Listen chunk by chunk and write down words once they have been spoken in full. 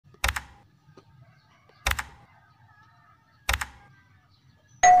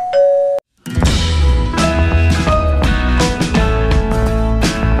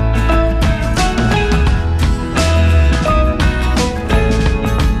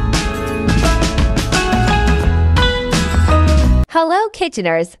Hello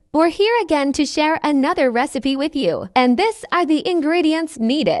Kitcheners! We're here again to share another recipe with you, and these are the ingredients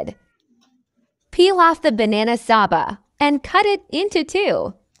needed. Peel off the banana Saba and cut it into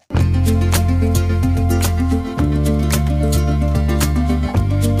two.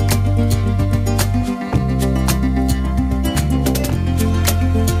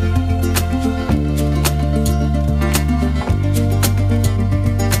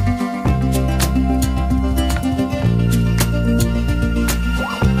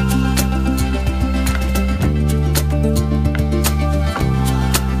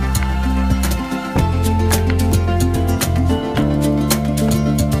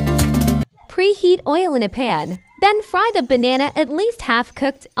 Preheat oil in a pan, then fry the banana at least half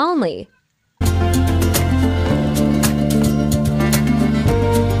cooked only.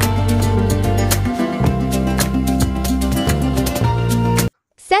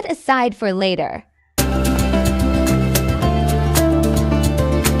 Set aside for later.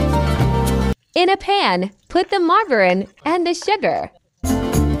 In a pan, put the margarine and the sugar.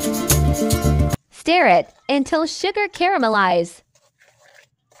 Stir it until sugar caramelizes.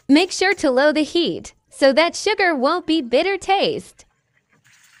 Make sure to lower the heat so that sugar won't be bitter taste.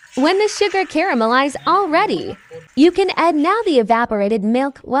 When the sugar caramelizes already, you can add now the evaporated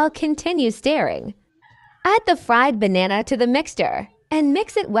milk while continue stirring. Add the fried banana to the mixture and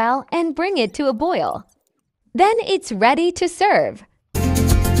mix it well and bring it to a boil. Then it's ready to serve.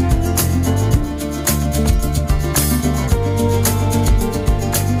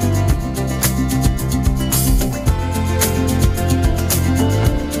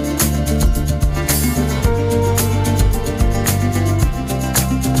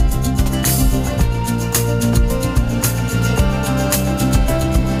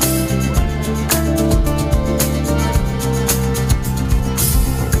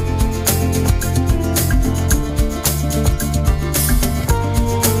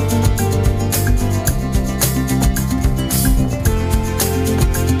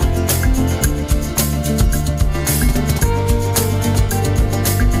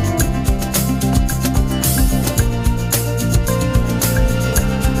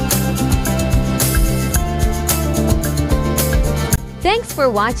 Thanks for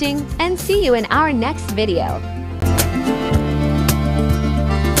watching and see you in our next video.